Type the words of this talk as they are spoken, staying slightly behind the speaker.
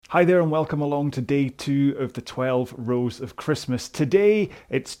Hi there and welcome along to day 2 of the 12 rows of Christmas. Today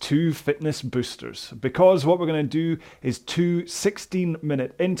it's 2 fitness boosters because what we're going to do is 2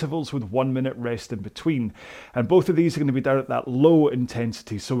 16-minute intervals with 1 minute rest in between. And both of these are going to be down at that low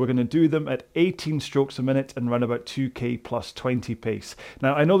intensity. So we're going to do them at 18 strokes a minute and run about 2k plus 20 pace.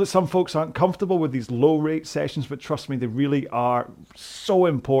 Now I know that some folks aren't comfortable with these low rate sessions, but trust me, they really are so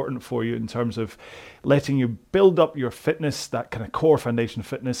important for you in terms of letting you build up your fitness, that kind of core foundation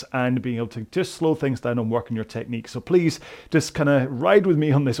fitness, and being able to just slow things down and work on your technique. So please just kind of ride with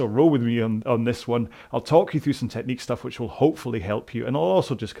me on this or roll with me on this one. I'll talk you through some technique stuff which will hopefully help you, and I'll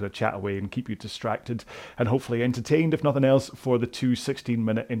also just kind of chat away and keep you distracted and hopefully entertained, if nothing else, for the 2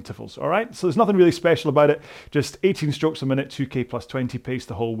 16-minute intervals. All right, so there's nothing really special about it, just 18 strokes a minute, 2k plus 20 pace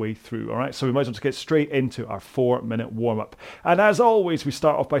the whole way through. All right, so we might as well just get straight into our 4-minute warm-up. And as always, we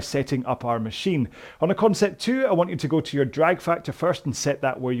start off by setting up our machine. On a concept 2, I want you to go to your drag factor first and set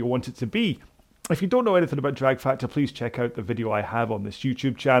that where you want it to be. If you don't know anything about drag factor, please check out the video I have on this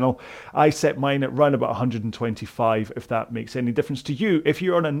YouTube channel. I set mine at around about 125, if that makes any difference to you. If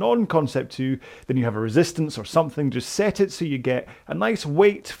you're on a non-concept 2, then you have a resistance or something, just set it so you get a nice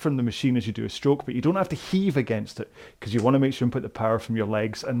weight from the machine as you do a stroke, but you don't have to heave against it because you want to make sure and put the power from your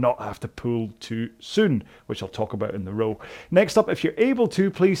legs and not have to pull too soon, which I'll talk about in the row. Next up, if you're able to,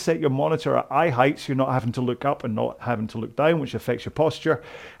 please set your monitor at eye height so you're not having to look up and not having to look down, which affects your posture.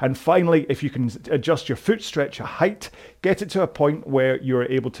 And finally, if you can adjust your foot stretcher height, get it to a point where you're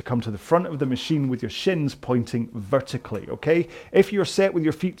able to come to the front of the machine with your shins pointing vertically, okay? If you're set with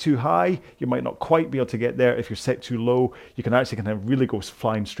your feet too high, you might not quite be able to get there. If you're set too low, you can actually kind of really go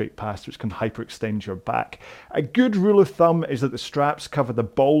flying straight past, which can hyperextend your back. A good rule of thumb is that the straps cover the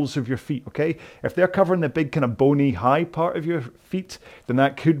balls of your feet, okay? If they're covering the big kind of bony high part of your feet, then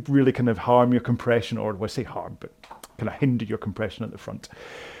that could really kind of harm your compression, or well, I say harm, but kind of hinder your compression at the front.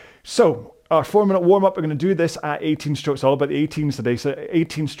 So our 4-minute warm-up, we're going to do this at 18 strokes, all about the 18s today, so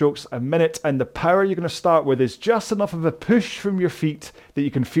 18 strokes a minute, and the power you're going to start with is just enough of a push from your feet that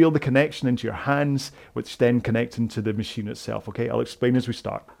you can feel the connection into your hands, which then connect into the machine itself, okay? I'll explain as we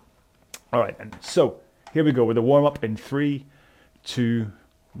start. All right, and so here we go with the warm-up in 3, 2,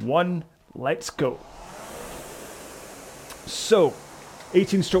 1, let's go. So,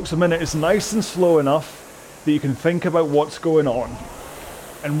 18 strokes a minute is nice and slow enough that you can think about what's going on.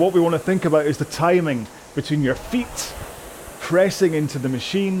 And what we want to think about is the timing between your feet pressing into the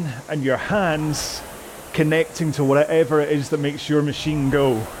machine and your hands connecting to whatever it is that makes your machine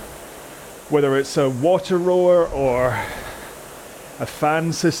go. Whether it's a water rower or a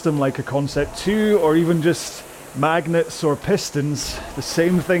fan system like a Concept 2, or even just magnets or pistons, the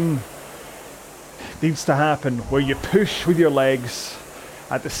same thing needs to happen where you push with your legs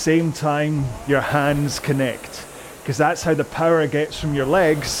at the same time your hands connect. Because that's how the power gets from your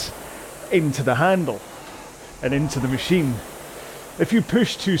legs into the handle and into the machine. If you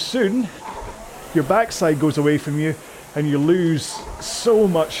push too soon, your backside goes away from you and you lose so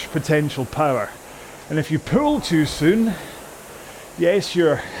much potential power. And if you pull too soon, yes,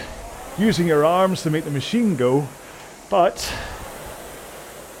 you're using your arms to make the machine go, but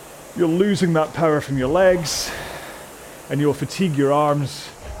you're losing that power from your legs and you'll fatigue your arms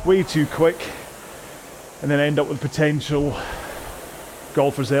way too quick, and then end up with potential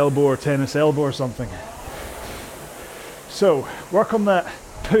golfer's elbow or tennis elbow or something. So work on that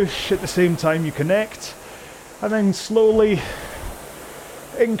push at the same time you connect, and then slowly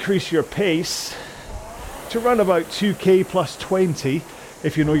increase your pace to run about 2k plus 20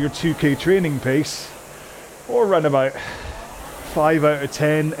 if you know your 2k training pace, or run about 5 out of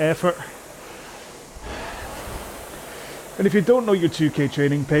 10 effort. And if you don't know your 2k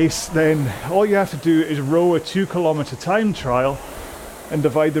training pace, then all you have to do is row a 2-kilometer time trial and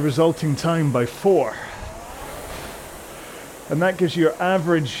divide the resulting time by 4. And that gives you your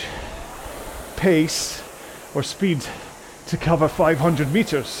average pace or speed to cover 500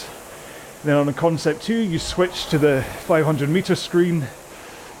 meters. Then on a Concept 2, you switch to the 500 meter screen,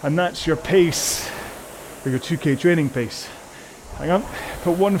 and that's your pace, or your 2k training pace. Hang on,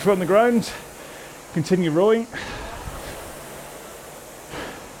 put one foot on the ground, continue rowing.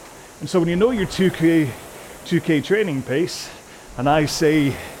 And so when you know your 2k training pace, and I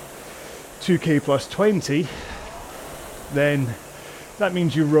say 2k plus 20, then that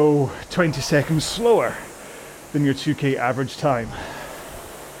means you row 20 seconds slower than your 2k average time.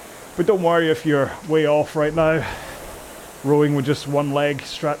 But don't worry if you're way off right now, rowing with just one leg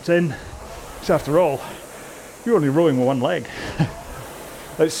strapped in, because after all, you're only rowing with one leg.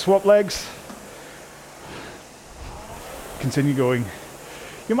 Let's swap legs. Continue going.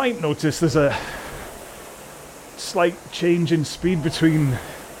 You might notice there's a slight change in speed between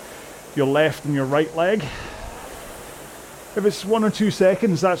your left and your right leg. If it's 1 or 2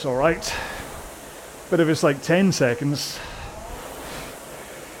 seconds, that's all right. But if it's like 10 seconds,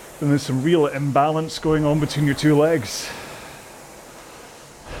 then there's some real imbalance going on between your two legs.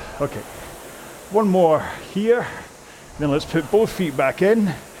 Okay, one more here. Then let's put both feet back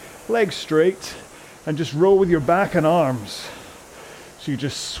in, legs straight, and just row with your back and arms. So you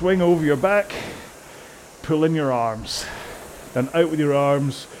just swing over your back, pull in your arms, then out with your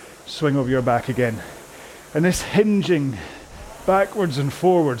arms, swing over your back again. And this hinging backwards and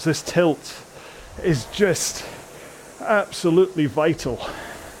forwards, this tilt, is just absolutely vital.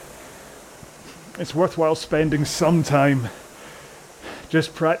 It's worthwhile spending some time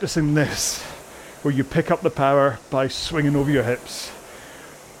just practicing this, where you pick up the power by swinging over your hips.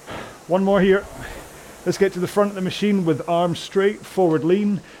 One more here. Let's get to the front of the machine with arms straight, forward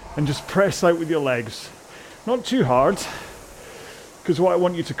lean, and just press out with your legs. Not too hard, because what I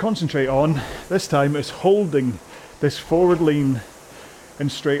want you to concentrate on this time is holding this forward lean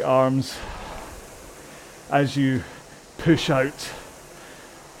and straight arms as you push out.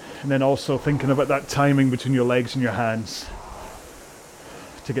 And then also thinking about that timing between your legs and your hands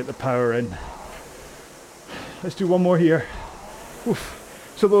to get the power in. Let's do one more here.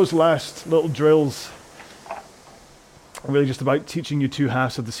 Oof. So those last little drills are really just about teaching you 2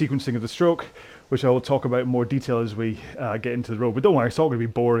 halves of the sequencing of the stroke, which I will talk about in more detail as we get into the row. But don't worry, it's all going to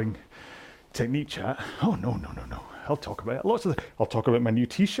be boring technique chat. Oh, no. I'll talk about it. I'll talk about my new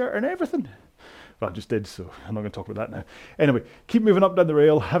t-shirt and everything. Well, I just did, so I'm not going to talk about that now. Anyway, keep moving up down the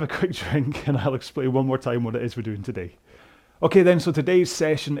rail, have a quick drink, and I'll explain one more time what it is we're doing today. Okay then, so today's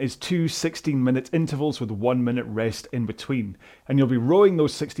session is 2 16-minute intervals with 1 minute rest in between. And you'll be rowing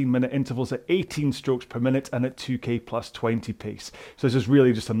those 16-minute intervals at 18 strokes per minute and at 2k plus 20 pace. So this is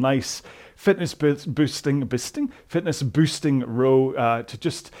really just a nice fitness boosting row to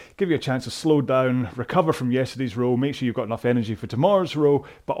just give you a chance to slow down, recover from yesterday's row, make sure you've got enough energy for tomorrow's row,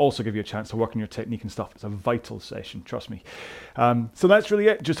 but also give you a chance to work on your technique and stuff. It's a vital session, trust me. So that's really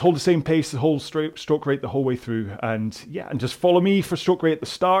it. Just hold the same pace, the whole stroke rate the whole way through, and just follow me for stroke rate at the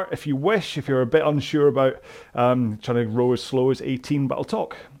start if you wish, if you're a bit unsure about trying to row as slow as 18, but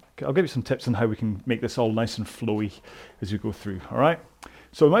I'll give you some tips on how we can make this all nice and flowy as you go through, all right?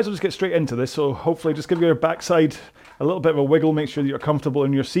 So we might as well just get straight into this. So hopefully just give your backside a little bit of a wiggle, make sure that you're comfortable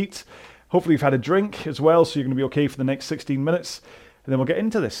in your seat. Hopefully you've had a drink as well, so you're going to be okay for the next 16 minutes. And then we'll get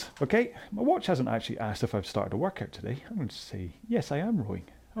into this, okay? My watch hasn't actually asked if I've started a workout today. I'm going to say, yes, I am rowing.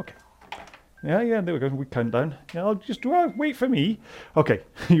 Okay. Yeah, there we go. We count down. Yeah, I'll just wait for me. Okay,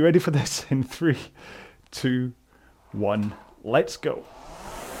 you ready for this? In 3, 2, 1, let's go.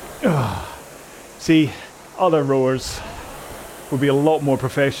 See, other rowers would be a lot more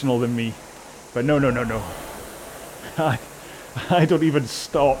professional than me. But no. I don't even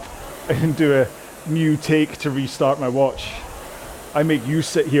stop and do a new take to restart my watch. I make you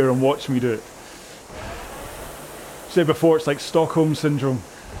sit here and watch me do it. Said before, it's like Stockholm Syndrome.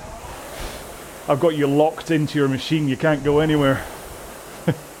 I've got you locked into your machine, you can't go anywhere.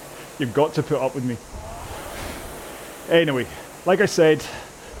 You've got to put up with me. Anyway, like I said,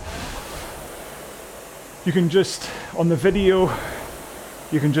 you can just, on the video,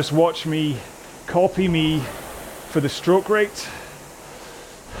 you can just watch me, copy me for the stroke rate.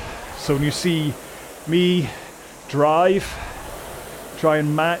 So when you see me drive, try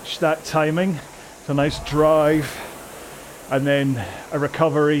and match that timing. It's a nice drive, and then a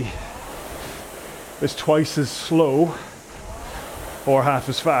recovery is twice as slow, or half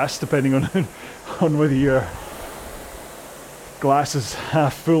as fast, depending on whether your glass is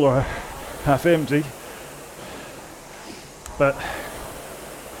half full or half empty. But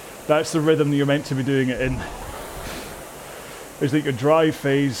that's the rhythm that you're meant to be doing it in. Is that your drive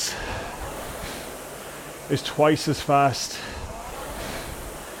phase is twice as fast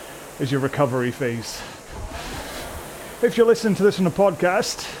as your recovery phase. If you're listening to this on a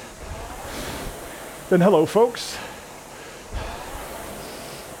podcast, then hello folks.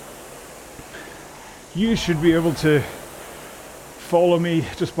 You should be able to follow me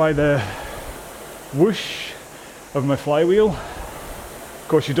just by the whoosh of my flywheel. Of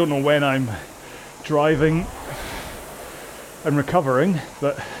course, you don't know when I'm driving and recovering,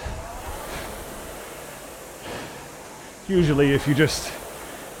 but usually if you just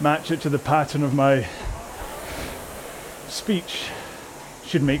match it to the pattern of my speech, it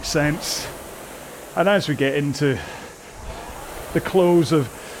should make sense. And as we get into the close of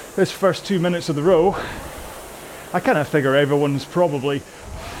this first 2 minutes of the row, I kind of figure everyone's probably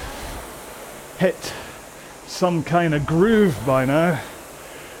hit some kind of groove by now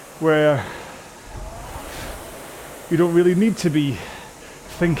where you don't really need to be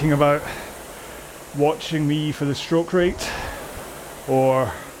thinking about watching me for the stroke rate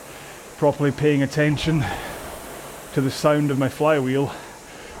or properly paying attention to the sound of my flywheel.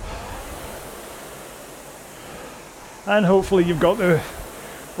 And hopefully you've got the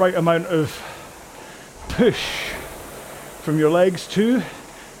right amount of push from your legs too,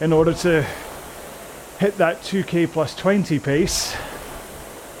 in order to hit that 2k plus 20 pace,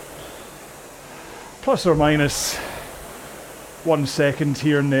 plus or minus 1 second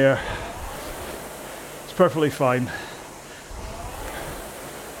here and there. It's perfectly fine.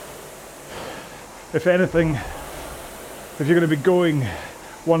 If anything, if you're going to be going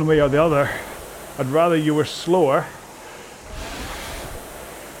one way or the other, I'd rather you were slower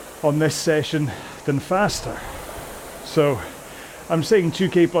on this session than faster. So I'm saying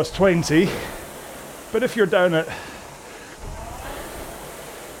 2k plus 20, but if you're down at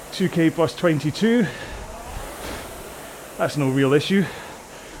 2k plus 22, that's no real issue.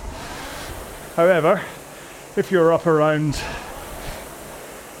 However, if you're up around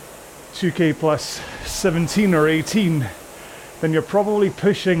 2k plus 17 or 18, then you're probably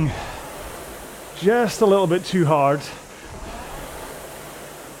pushing just a little bit too hard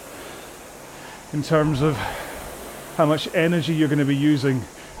in terms of how much energy you're going to be using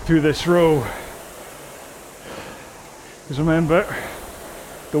through this row. Because remember,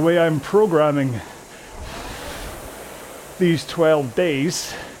 the way I'm programming these 12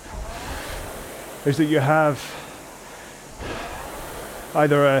 days is that you have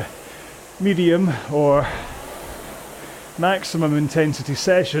either a medium or maximum intensity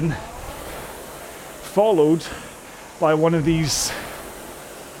session followed by one of these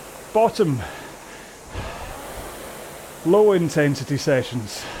bottom low intensity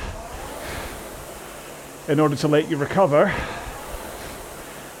sessions in order to let you recover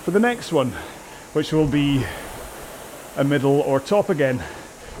for the next one, which will be a middle or top again.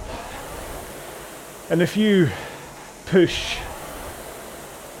 And if you push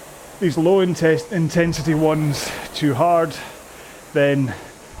these low intensity ones too hard, then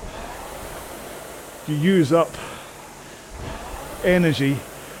you use up energy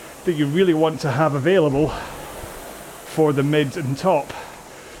that you really want to have available for the mid and top.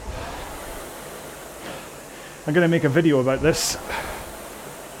 I'm going to make a video about this,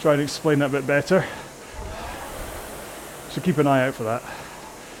 try and explain that a bit better, so keep an eye out for that.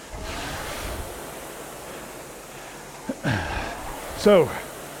 So,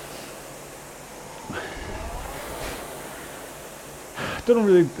 don't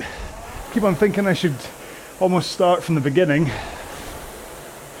really keep on thinking I should almost start from the beginning,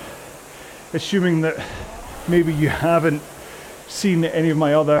 assuming that maybe you haven't seen any of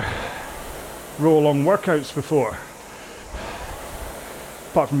my other row along workouts before,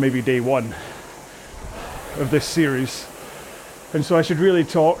 apart from maybe day one of this series. And so I should really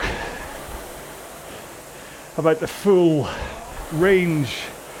talk about the full range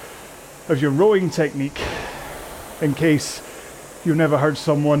of your rowing technique, in case you've never heard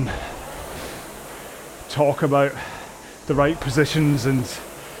someone talk about the right positions and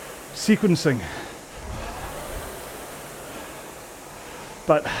sequencing.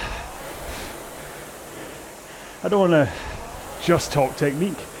 But I don't want to just talk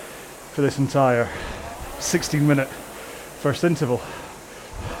technique for this entire 16-minute first interval.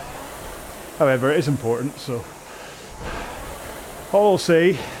 However, it is important, so all I'll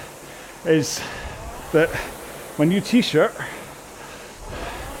say is that my new t-shirt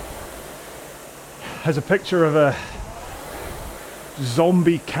has a picture of a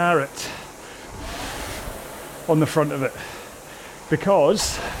zombie carrot on the front of it,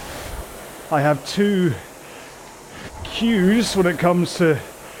 because I have two cues when it comes to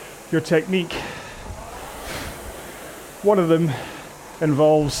your technique. One of them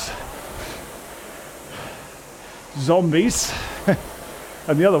involves zombies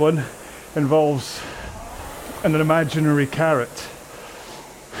and the other one involves an imaginary carrot.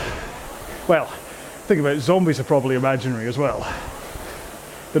 Well, think about it, zombies are probably imaginary as well.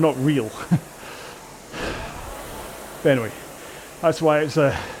 They're not real. But anyway, that's why it's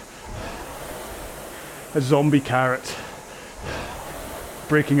a zombie carrot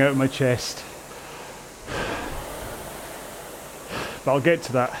breaking out of my chest. But I'll get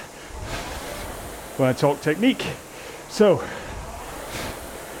to that when I talk technique. So,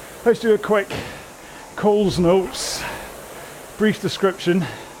 let's do a quick Cole's Notes brief description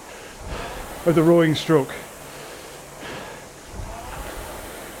of the rowing stroke.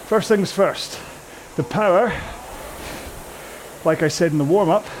 First things first, the power, like I said in the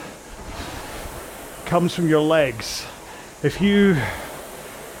warm-up, comes from your legs. If you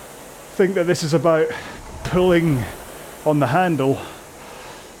think that this is about pulling on the handle,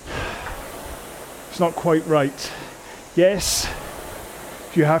 it's not quite right. Yes,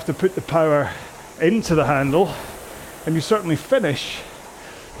 you have to put the power into the handle, and you certainly finish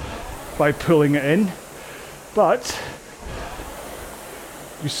by pulling it in, but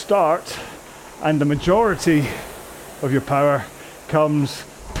you start and the majority of your power comes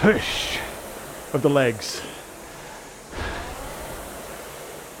push of the legs.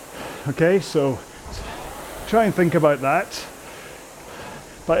 Okay, so try and think about that.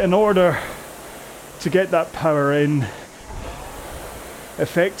 But in order to get that power in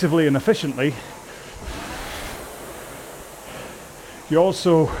effectively and efficiently, you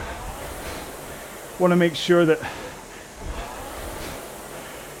also want to make sure that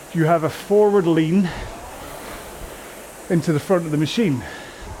you have a forward lean into the front of the machine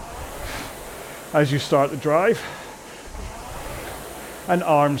as you start the drive, and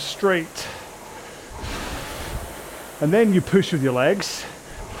arms straight. And then you push with your legs,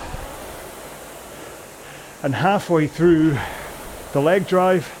 and halfway through the leg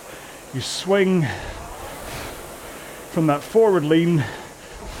drive, you swing from that forward lean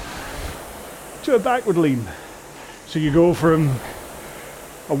to a backward lean. So you go from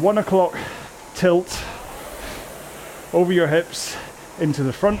a 1 o'clock tilt over your hips into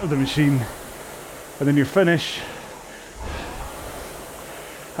the front of the machine, and then you finish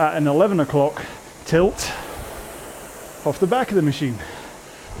at an 11 o'clock tilt off the back of the machine.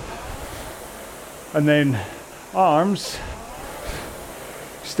 And then arms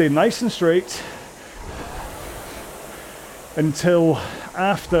stay nice and straight until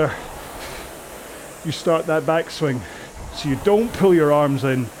after you start that backswing. So you don't pull your arms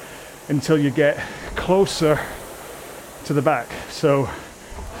in until you get closer to the back. So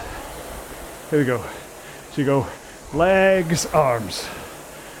here we go. So you go legs, arms.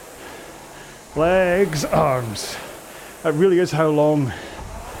 Legs, arms. That really is how long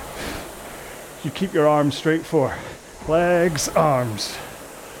you keep your arms straight for. Legs, arms.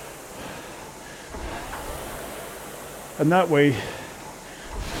 And that way,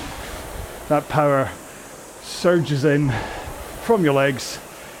 that power surges in from your legs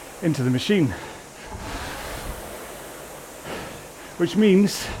into the machine. Which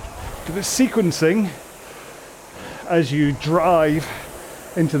means that the sequencing as you drive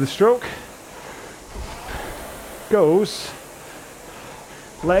into the stroke goes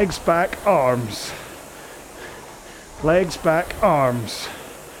legs back, arms. Legs back, arms.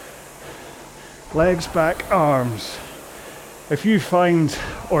 Legs back, arms. If you find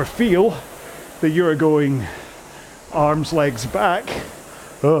or feel that you're going arms, legs back,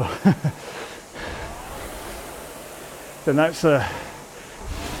 then that's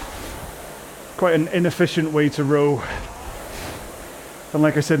quite an inefficient way to row. And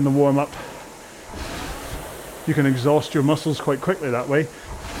like I said in the warm-up, you can exhaust your muscles quite quickly that way.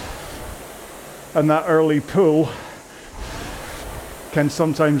 And that early pull can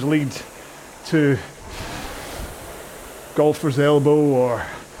sometimes lead to golfer's elbow or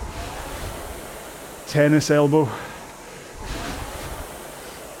tennis elbow.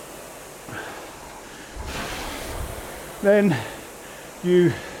 Then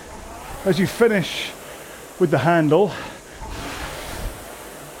as you finish with the handle,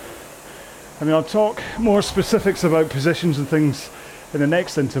 I mean, I'll talk more specifics about positions and things in the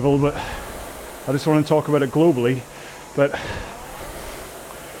next interval, but I just want to talk about it globally. But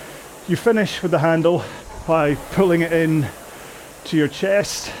you finish with the handle by pulling it in to your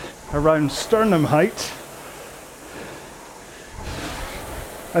chest around sternum height,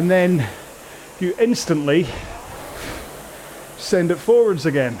 and then you instantly send it forwards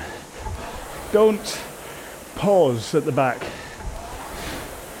again. Don't pause at the back.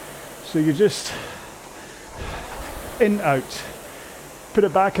 So you just in, out, put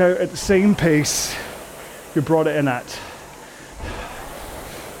it back out at the same pace you brought it in at.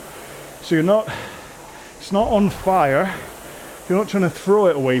 So it's not on fire. You're not trying to throw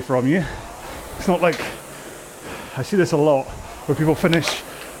it away from you. It's not like, I see this a lot, where people finish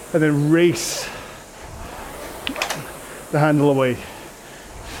and then race the handle away.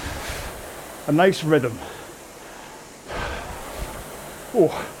 A nice rhythm.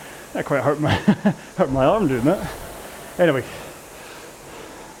 Oh, that quite hurt my arm doing that. Anyway,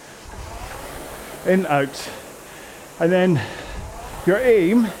 in, out. And then your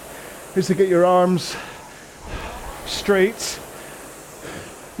aim is to get your arms straight,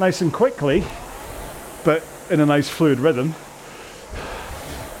 nice and quickly, but in a nice fluid rhythm.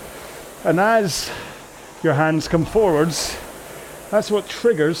 And as your hands come forwards, that's what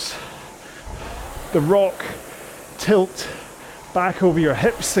triggers the rock tilt back over your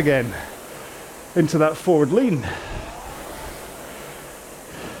hips again into that forward lean.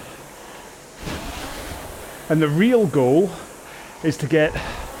 And the real goal is to get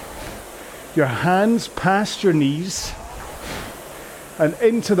your hands past your knees and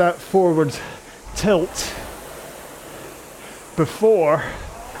into that forward tilt before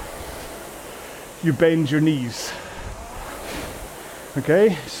you bend your knees.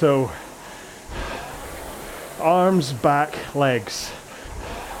 Okay, so arms, back, legs.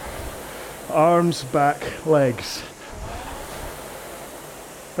 Arms, back, legs.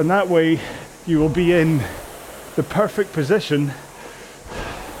 And that way you will be in the perfect position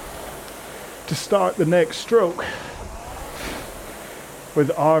to start the next stroke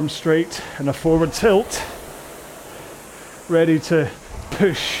with arms straight and a forward tilt, ready to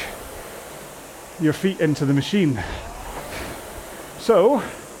push your feet into the machine. So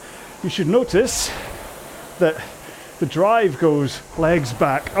you should notice that the drive goes legs,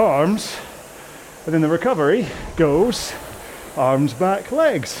 back, arms, and then the recovery goes arms, back,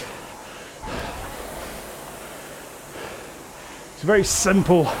 legs. It's a very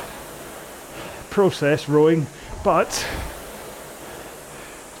simple process, rowing, but it's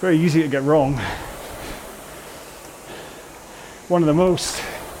very easy to get wrong. One of the most,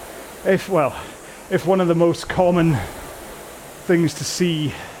 if one of the most common things to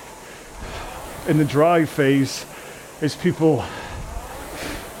see in the drive phase is people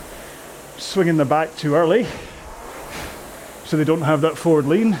swinging the back too early, so they don't have that forward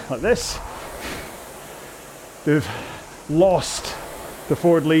lean like this. They've lost the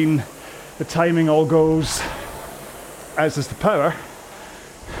forward lean, the timing all goes, as is the power.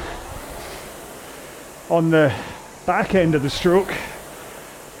 On the back end of the stroke,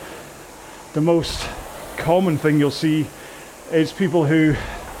 the most common thing you'll see is people who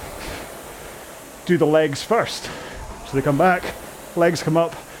do the legs first. So they come back, legs come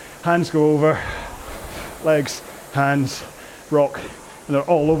up, hands go over, legs, hands, rock, and they're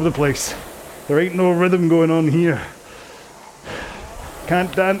all over the place. There ain't no rhythm going on here.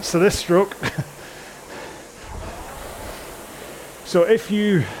 Can't dance to this stroke. So if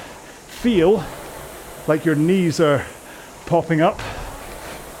you feel like your knees are popping up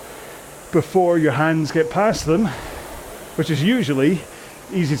before your hands get past them, which is usually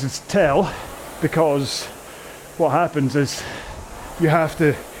easy to tell, because what happens is you have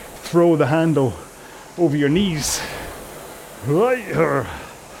to throw the handle over your knees.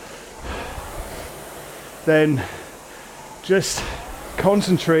 Then just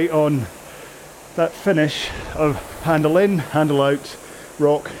concentrate on that finish of handle in, handle out,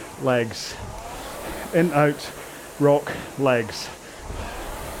 rock, legs. In, out, rock, legs.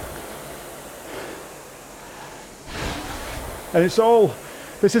 And it's all,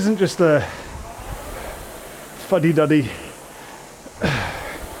 this isn't just a fuddy-duddy,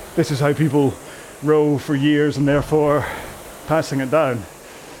 this is how people row for years and therefore passing it down.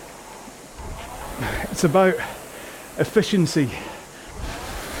 It's about efficiency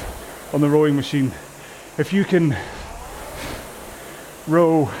on the rowing machine. If you can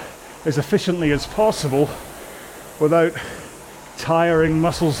row as efficiently as possible without tiring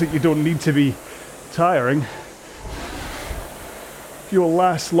muscles that you don't need to be tiring, you'll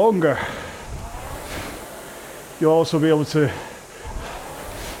last longer. You'll also be able to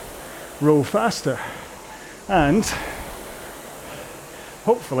row faster, and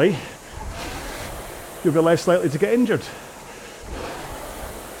hopefully you'll be less likely to get injured.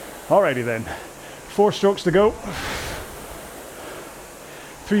 Alrighty then, 4 strokes to go.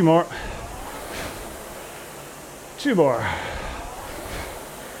 3 more. 2 more.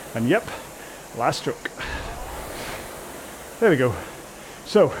 And yep, last stroke. There we go.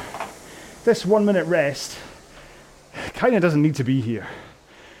 So, this 1 minute rest kind of doesn't need to be here.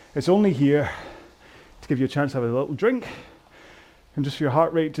 It's only here to give you a chance to have a little drink and just for your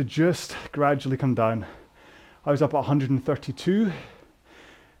heart rate to just gradually come down. I was up at 132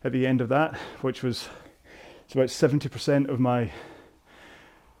 at the end of that, which was, it's about 70% of my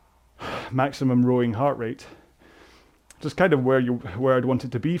maximum rowing heart rate. Just kind of where I'd want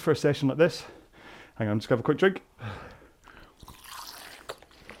it to be for a session like this. Hang on, just have a quick drink.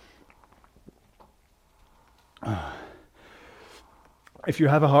 If you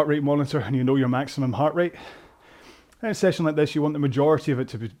have a heart rate monitor and you know your maximum heart rate, in a session like this you want the majority of it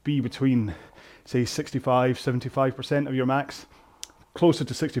to be between, say, 65, 75% of your max. Closer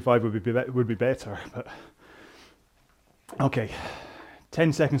to 65 would be better, but okay.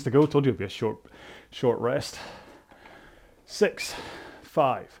 10 seconds to go. Told you it'd be a short rest. 6,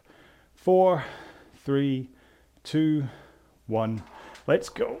 5, 4, 3, 2, 1. Let's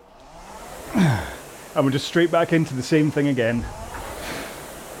go. And we're just straight back into the same thing again.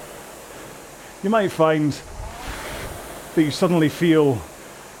 You might find that you suddenly feel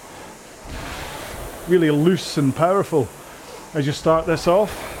really loose and powerful as you start this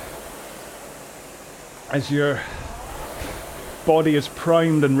off, as your body is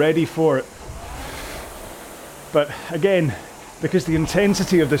primed and ready for it. But again, because the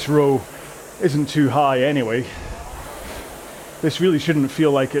intensity of this row isn't too high anyway, this really shouldn't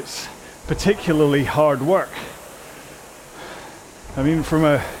feel like it's particularly hard work. I mean, from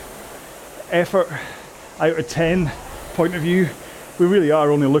a effort out of 10 point of view, we really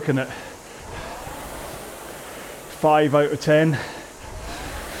are only looking at 5 out of 10.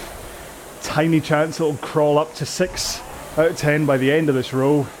 Tiny chance it'll crawl up to 6 out of 10 by the end of this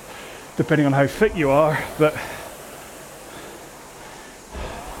row, depending on how fit you are, but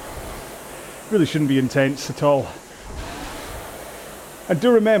really shouldn't be intense at all. And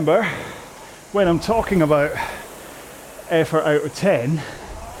do remember, when I'm talking about effort out of 10,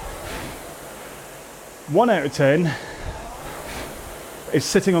 1 out of 10 is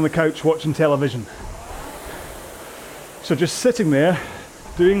sitting on the couch watching television. So just sitting there,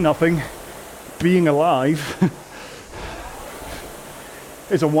 doing nothing, being alive,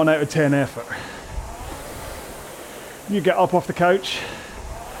 is a 1 out of 10 effort. You get up off the couch,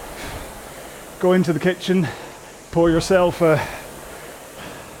 go into the kitchen, pour yourself a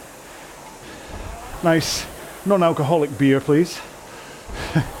nice non-alcoholic beer, please.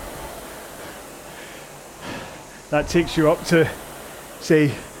 That takes you up to,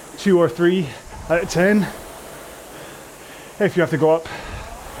 say, 2 or 3 out of 10. If you have to go up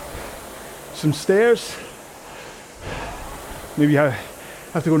some stairs, maybe you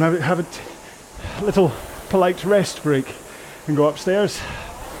have to go and have a little polite rest break and go upstairs.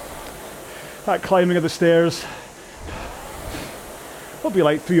 That climbing of the stairs will be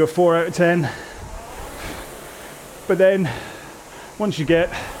like 3 or 4 out of 10. But then, once you get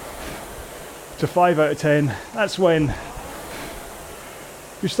to 5 out of 10, that's when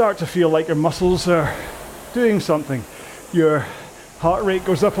you start to feel like your muscles are doing something. Your heart rate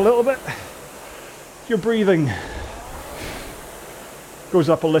goes up a little bit. Your breathing goes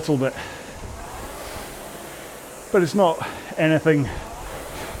up a little bit. But it's not anything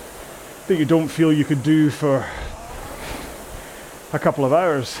that you don't feel you could do for a couple of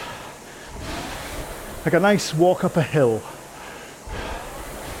hours. Like a nice walk up a hill.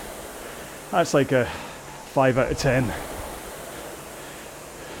 That's like a 5 out of 10.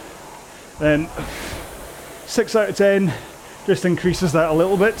 Then 6 out of 10 just increases that a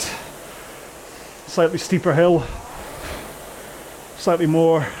little bit. Slightly steeper hill, slightly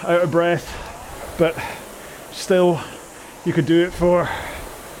more out of breath, but still you could do it for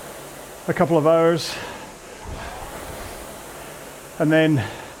a couple of hours. And then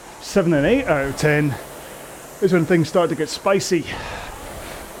 7 and 8 out of 10 is when things start to get spicy.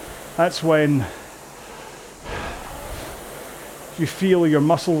 That's when you feel your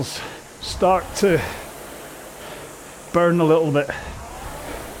muscles start to burn a little bit,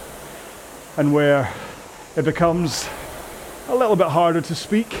 and where it becomes a little bit harder to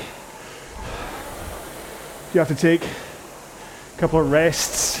speak. You have to take a couple of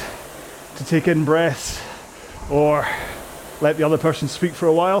rests to take in breaths, or let the other person speak for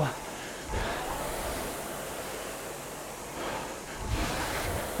a while.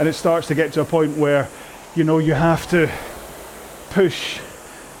 And it starts to get to a point where you know you have to push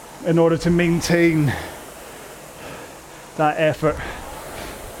in order to maintain that effort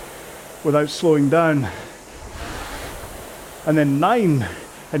without slowing down. And then 9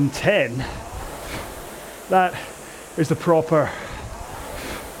 and 10, that is the proper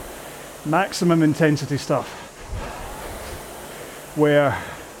maximum intensity stuff, where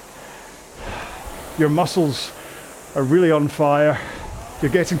your muscles are really on fire. You're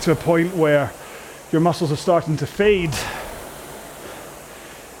getting to a point where your muscles are starting to fade,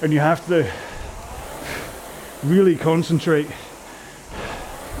 and you have to really concentrate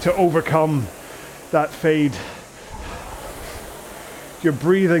to overcome that fade. Your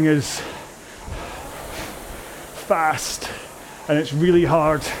breathing is fast, and it's really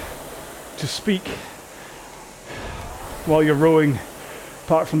hard to speak while you're rowing,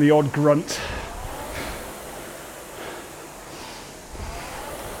 apart from the odd grunt.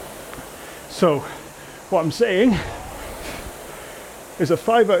 So, what I'm saying is a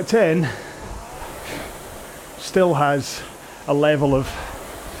 5 out of 10 still has a level of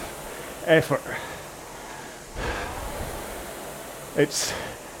effort. It's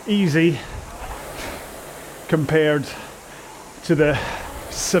easy compared to the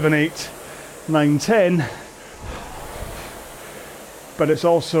 7, 8, 9, 10, but it's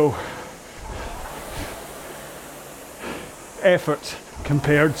also effort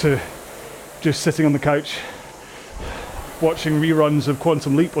compared to just sitting on the couch watching reruns of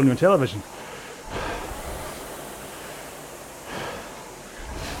Quantum Leap on your television.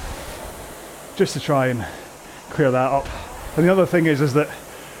 just to try and clear that up. And the other thing is that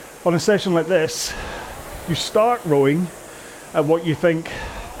on a session like this, you start rowing at what you think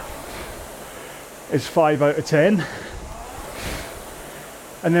is 5 out of 10,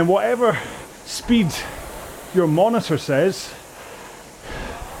 and then whatever speed your monitor says,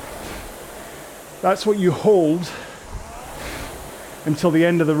 that's what you hold until the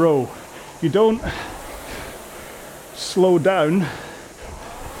end of the row. You don't slow down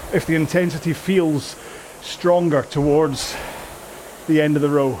if the intensity feels stronger towards the end of the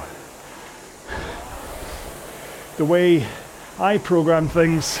row. The way I program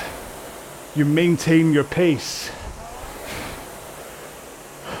things, you maintain your pace.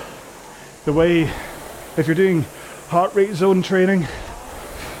 The way, if you're doing heart rate zone training,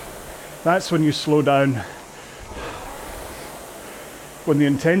 that's when you slow down, when the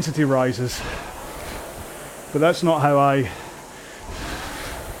intensity rises. But that's not how I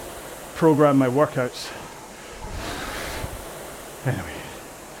program my workouts. Anyway,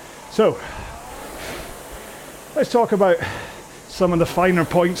 so let's talk about some of the finer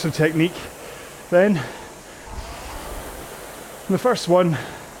points of technique then. The first one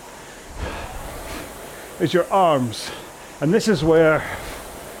is your arms, and this is where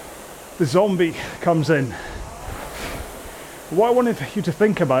the zombie comes in. What I wanted you to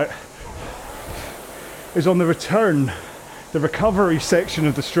think about is on the return, the recovery section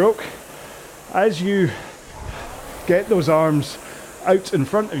of the stroke, as you get those arms out in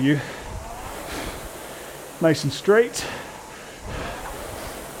front of you, nice and straight,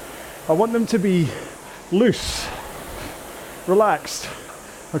 I want them to be loose, relaxed,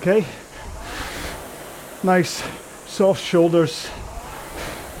 okay? Nice, soft shoulders,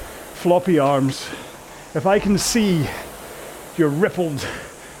 floppy arms. If I can see your rippled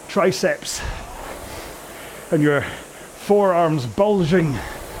triceps and your forearms bulging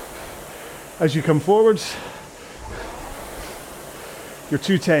as you come forwards, you're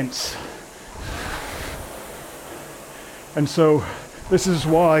too tense. And so this is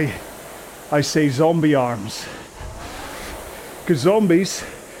why I say zombie arms, because zombies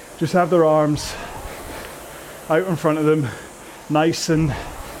just have their arms out in front of them, nice and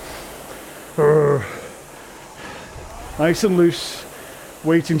loose,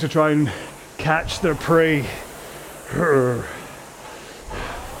 waiting to try and catch their prey.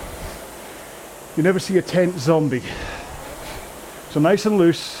 You never see a tense zombie. So nice and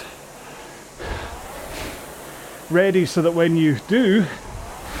loose, ready so that when you do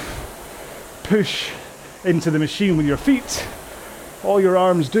push into the machine with your feet, all your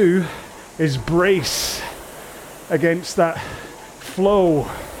arms do is brace against that flow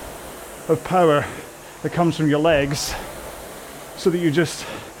of power that comes from your legs, so that you just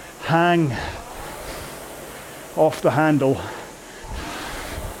hang off the handle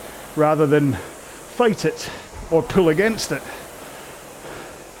rather than fight it or pull against it.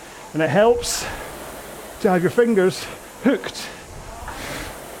 And it helps to have your fingers hooked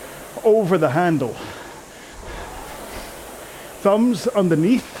over the handle. Thumbs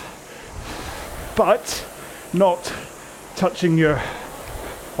underneath, but not touching your,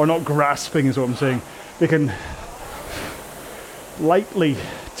 or not grasping is what I'm saying. They can lightly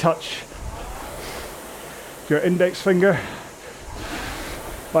touch your index finger,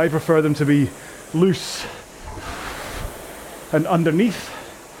 but I prefer them to be loose and underneath,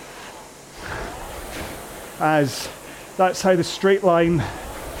 as that's how the straight line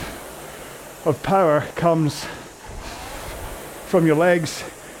of power comes from your legs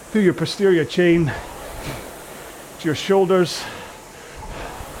through your posterior chain to your shoulders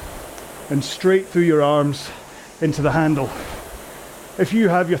and straight through your arms into the handle. If you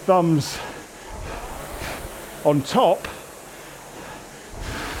have your thumbs on top,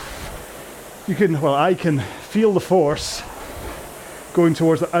 you can, well, I can feel the force going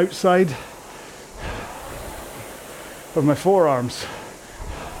towards the outside of my forearms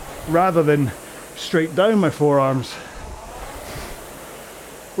rather than straight down my forearms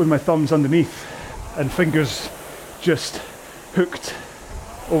with my thumbs underneath and fingers just hooked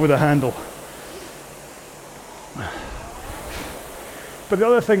over the handle. But the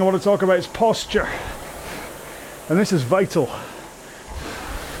other thing I want to talk about is posture, and this is vital.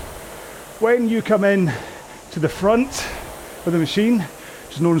 When you come in to the front of the machine,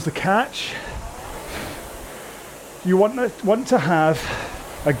 which is known as the catch, you want to have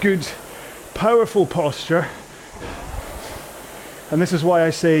a good, powerful posture, and this is why I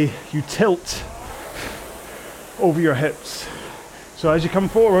say you tilt over your hips. So as you come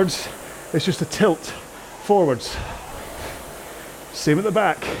forwards, it's just a tilt forwards. Same at the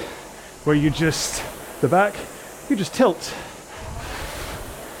back, where you just tilt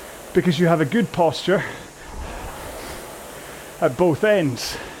because you have a good posture at both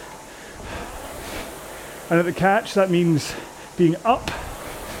ends. And at the catch, that means being up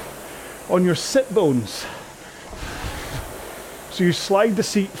on your sit bones. So you slide the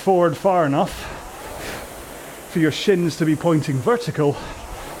seat forward far enough for your shins to be pointing vertical,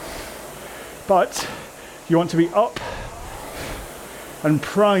 but you want to be up and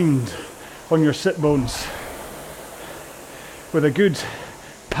primed on your sit bones with a good,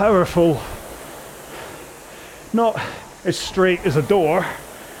 powerful, not as straight as a door,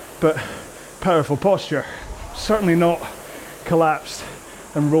 but powerful posture. Certainly not collapsed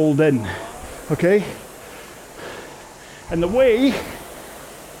and rolled in, okay? And the way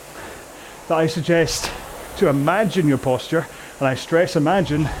that I suggest to imagine your posture, and I stress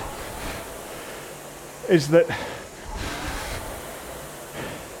imagine, is that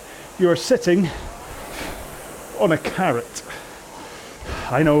you're sitting on a carrot.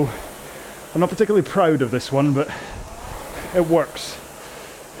 I know, I'm not particularly proud of this one, but it works.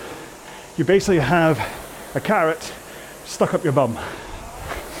 You basically have a carrot stuck up your bum,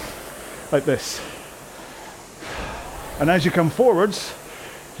 like this. And as you come forwards,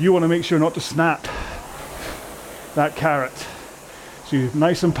 you want to make sure not to snap that carrot. So you're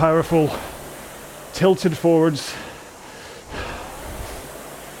nice and powerful, tilted forwards.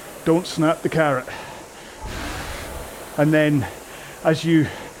 Don't snap the carrot. And then as you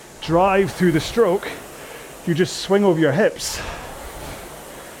drive through the stroke, you just swing over your hips.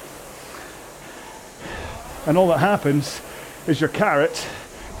 And all that happens is your carrot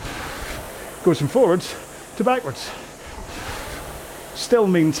goes from forwards to backwards, still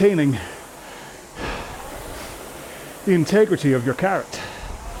maintaining the integrity of your carrot.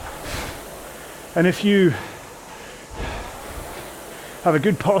 And if you have a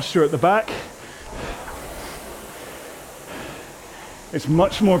good posture at the back, it's a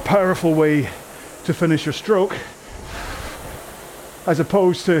much more powerful way to finish your stroke, as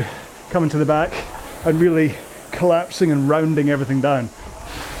opposed to coming to the back and really collapsing and rounding everything down,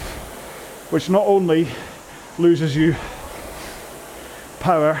 which not only loses you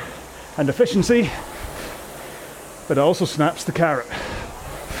power and efficiency, but it also snaps the carrot.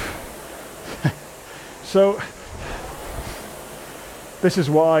 So this is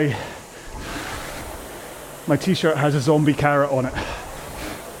why my t-shirt has a zombie carrot on it.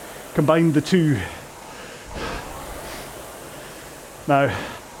 Combine the two. Now,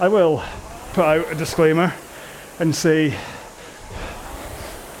 I will put out a disclaimer and say,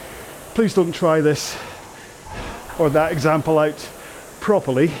 please don't try this or that example out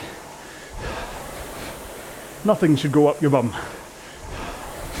properly. Nothing should go up your bum.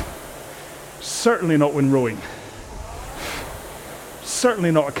 Certainly not when rowing.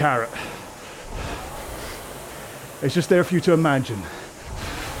 Certainly not a carrot. It's just there for you to imagine.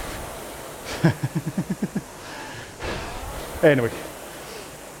 Anyway,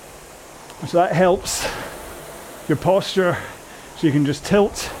 so that helps your posture, so you can just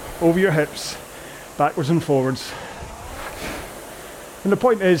tilt over your hips, backwards and forwards. And the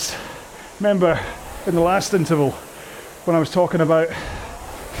point is, remember in the last interval when I was talking about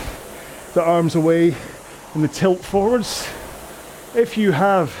the arms away and the tilt forwards, if you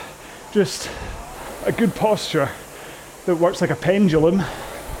have just a good posture that works like a pendulum,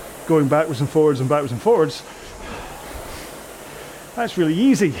 going backwards and forwards and backwards and forwards, that's really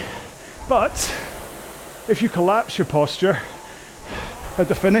easy. But if you collapse your posture at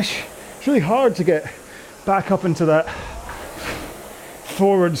the finish, it's really hard to get back up into that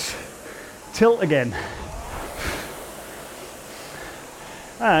forwards tilt again.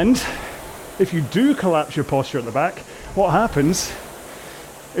 And if you do collapse your posture at the back, what happens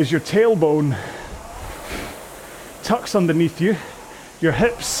is your tailbone tucks underneath you, your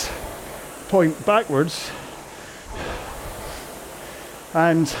hips point backwards,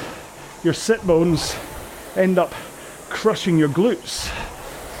 and your sit bones end up crushing your glutes.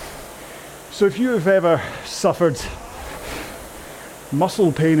 So if you have ever suffered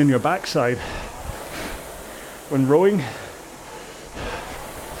muscle pain in your backside when rowing,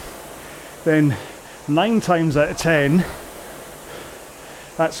 then 9 times out of 10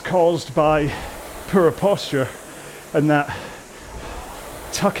 that's caused by poor posture and that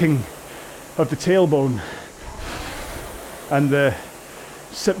tucking of the tailbone and the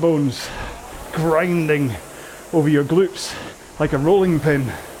sit bones grinding over your glutes like a rolling pin.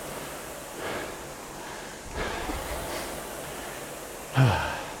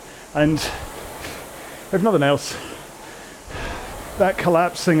 And if nothing else, that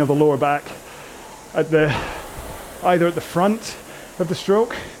collapsing of the lower back at either at the front of the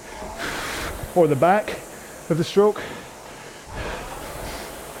stroke or the back of the stroke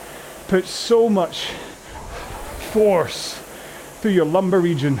puts so much force through your lumbar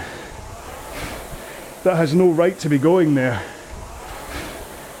region that has no right to be going there,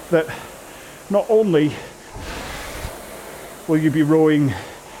 that not only will you be rowing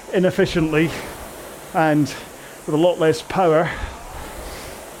inefficiently and with a lot less power,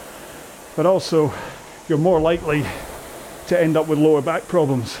 but also you're more likely to end up with lower back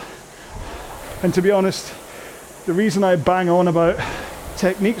problems. And to be honest, the reason I bang on about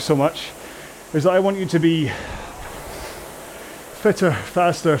technique so much is that I want you to be fitter,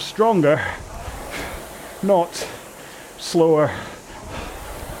 faster, stronger, not slower,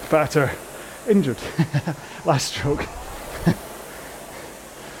 fatter, injured. Last stroke.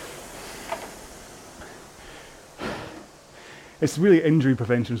 It's really injury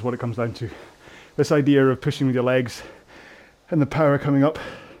prevention is what it comes down to. This idea of pushing with your legs and the power coming up,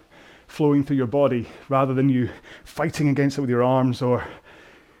 flowing through your body, rather than you fighting against it with your arms or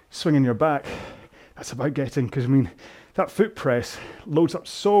swinging your back. That's about getting, because I mean, that foot press loads up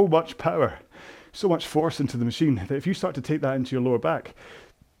so much power, so much force into the machine, that if you start to take that into your lower back,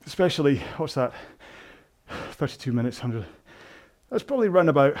 especially, what's that, 32 minutes, 100, that's probably around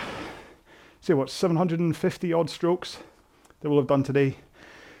about, say what, 750 odd strokes that we'll have done today,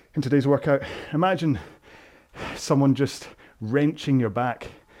 in today's workout. Imagine someone just wrenching your back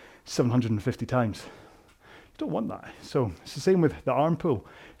 750 times. You don't want that. So it's the same with the arm pull.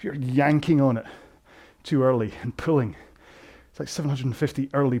 If you're yanking on it too early and pulling, it's like 750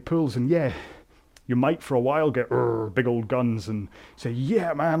 early pulls, and yeah, you might for a while get big old guns and say,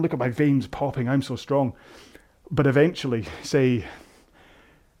 yeah man, look at my veins popping, I'm so strong. But eventually, say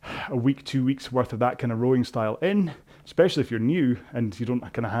a week, 2 weeks worth of that kind of rowing style in, especially if you're new and you don't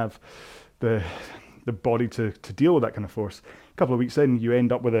kind of have the body to deal with that kind of force. A couple of weeks in, you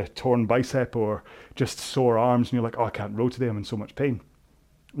end up with a torn bicep or just sore arms, and you're like, oh, I can't row today, I'm in so much pain.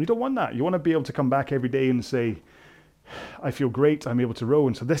 You don't want that. You want to be able to come back every day and say, I feel great, I'm able to row.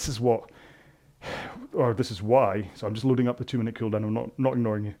 And so this is what, or this is why, so I'm just loading up the 2 minute cool down, I'm not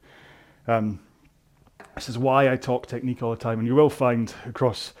ignoring you. This is why I talk technique all the time, and you will find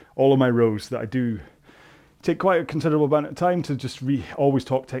across all of my rows that I do take quite a considerable amount of time to just always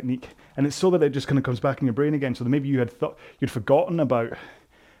talk technique, and it's so that it just kind of comes back in your brain again, so that maybe you had thought you'd forgotten about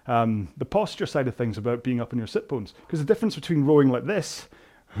the posture side of things, about being up in your sit bones, because the difference between rowing like this,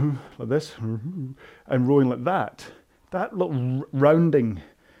 and rowing like that little rounding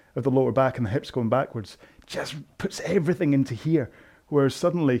of the lower back and the hips going backwards just puts everything into here, whereas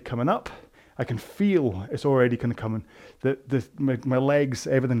suddenly coming up, I can feel it's already kind of coming. My legs,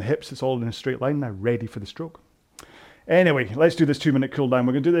 everything, the hips, it's all in a straight line now, ready for the stroke. Anyway, let's do this 2 minute cool down.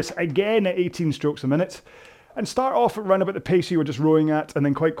 We're going to do this again at 18 strokes a minute and start off at around about the pace you were just rowing at, and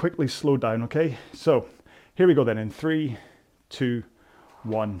then quite quickly slow down, okay? So here we go then in 3, 2,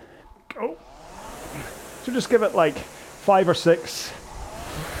 1, go. So just give it like 5 or 6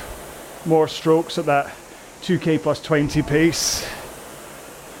 more strokes at that 2k plus 20 pace,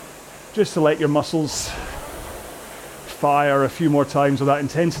 just to let your muscles fire a few more times with that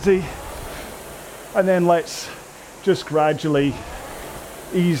intensity. And then let's just gradually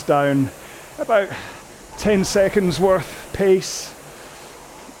ease down about 10 seconds worth pace.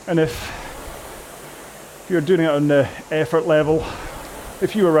 And if you're doing it on the effort level,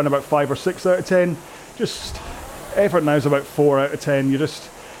 if you were around about 5 or 6 out of 10, just effort now is about 4 out of 10. You're just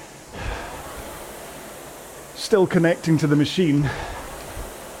still connecting to the machine,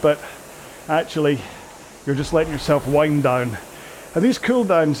 but actually you're just letting yourself wind down. And these cool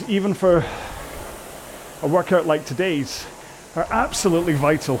downs, even for a workout like today's, are absolutely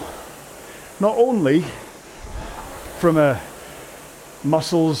vital, not only from a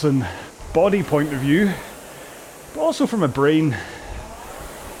muscles and body point of view, but also from a brain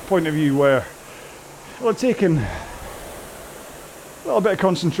point of view, where well, taking a little bit of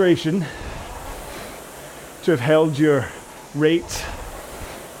concentration to have held your rate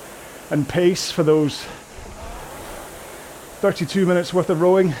and pace for those 32 minutes worth of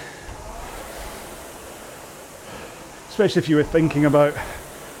rowing, especially if you were thinking about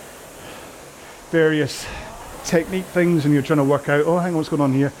various technique things and you're trying to work out, oh, hang on, what's going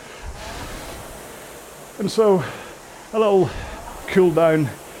on here? And so a little cool down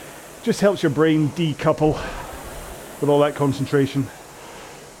just helps your brain decouple with all that concentration.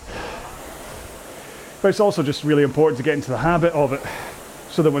 But it's also just really important to get into the habit of it,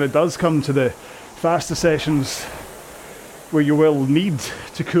 so that when it does come to the faster sessions where you will need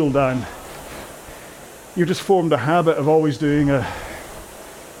to cool down, you've just formed a habit of always doing a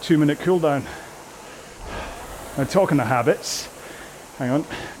 2 minute cool down. Now, talking of habits, hang on,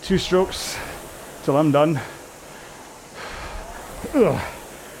 2 strokes till I'm done. Ugh.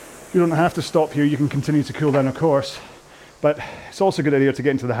 You don't have to stop here, you can continue to cool down of course, but it's also a good idea to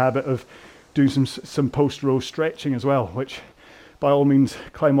get into the habit of doing some post-row stretching as well, which by all means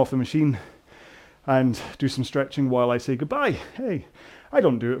climb off the machine and do some stretching while I say goodbye. Hey, I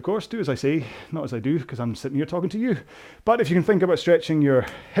don't do it of course, do as I say, not as I do, because I'm sitting here talking to you. But if you can think about stretching your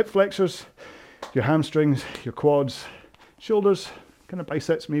hip flexors, your hamstrings, your quads, shoulders, kind of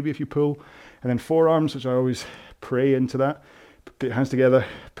biceps maybe if you pull, and then forearms, which I always pray into that. Put your hands together,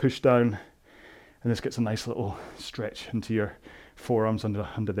 push down, and this gets a nice little stretch into your forearms under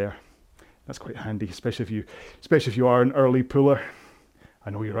there. That's quite handy, especially if you are an early puller. I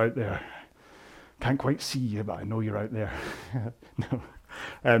know you're out there. Can't quite see you, but I know you're out there.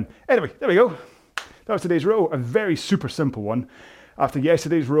 No. Anyway, there we go. That was today's row, a very super simple one. After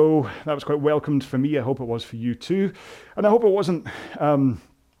yesterday's row, that was quite welcomed for me. I hope it was for you too. And I hope it wasn't,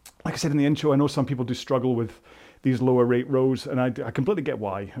 like I said in the intro, I know some people do struggle with these lower rate rows, and I completely get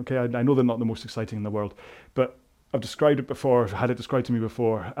why. Okay, I know they're not the most exciting in the world, but I've described it before, I've had it described to me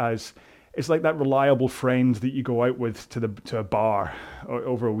before as it's like that reliable friend that you go out with to a bar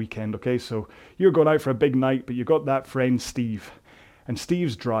over a weekend. Okay, so you're going out for a big night, but you've got that friend Steve, and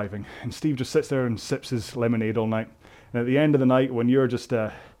Steve's driving, and Steve just sits there and sips his lemonade all night. And at the end of the night, when you're just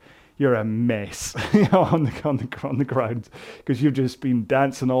you're a mess on the ground because you've just been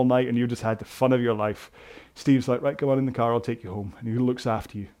dancing all night and you've just had the fun of your life. Steve's like, right, come on in the car, I'll take you home. And he looks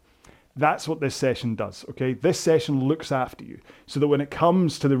after you. That's what this session does, okay? This session looks after you so that when it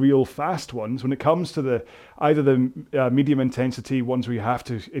comes to the real fast ones, when it comes to either the medium intensity ones where you have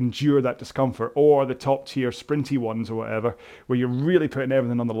to endure that discomfort, or the top tier sprinty ones or whatever, where you're really putting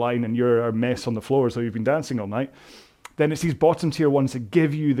everything on the line and you're a mess on the floor so you've been dancing all night, then it's these bottom tier ones that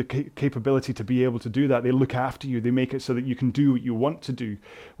give you the capability to be able to do that. They look after you. They make it so that you can do what you want to do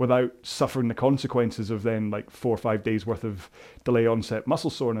without suffering the consequences of then like 4 or 5 days worth of delay onset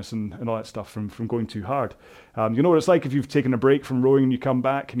muscle soreness and all that stuff from going too hard. You know what it's like if you've taken a break from rowing and you come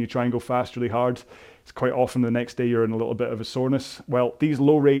back and you try and go fast really hard. It's quite often the next day you're in a little bit of a soreness. Well, these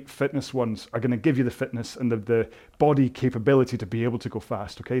low rate fitness ones are going to give you the fitness and the body capability to be able to go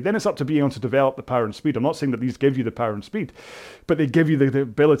fast, okay? Then it's up to being able to develop the power and speed. I'm not saying that these give you the power and speed, but they give you the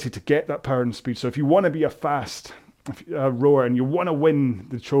ability to get that power and speed. So if you want to be a fast rower and you want to win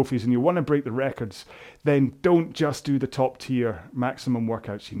the trophies and you want to break the records, then don't just do the top tier maximum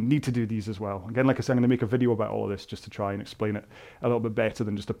workouts. You need to do these as well. Again, like I said, I'm going to make a video about all of this just to try and explain it a little bit better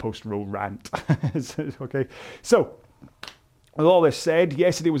than just a post-row rant. Okay, so with all this said,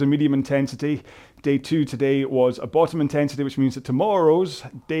 yesterday was a medium intensity. Day 2 today was a bottom intensity, which means that tomorrow's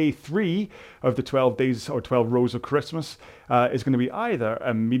day 3 of the 12 days or 12 rows of Christmas is going to be either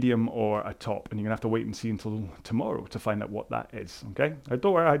a medium or a top. And you're going to have to wait and see until tomorrow to find out what that is. Okay? I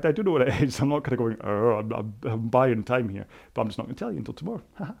do know what it is. I'm not kind of going, I'm buying time here. But I'm just not going to tell you until tomorrow.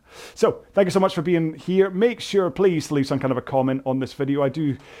 So, thank you so much for being here. Make sure, please, to leave some kind of a comment on this video. I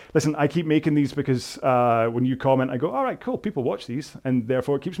keep making these because when you comment, I go, all right, cool, people watch these. And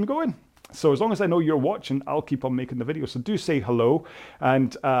therefore, it keeps me going. So as long as I know you're watching, I'll keep on making the video. So do say hello.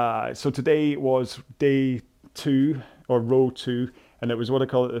 And so today was day 2 or row 2, and it was what I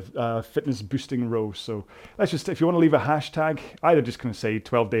call it a fitness boosting row. So let's just, if you want to leave a hashtag, either just going to say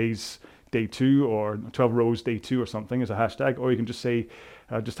 12 days day 2 or 12 rows day 2 or something as a hashtag, or you can just say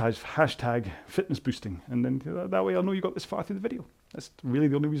just hashtag fitness boosting, and then that way I'll know you got this far through the video. That's really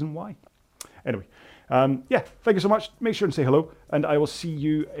the only reason why. Anyway. Yeah, thank you so much. Make sure and say hello, and I will see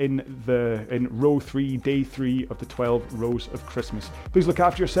you in row 3, day 3 of the 12 rows of Christmas. Please look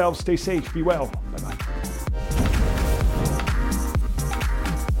after yourselves, stay safe, be well. Bye-bye.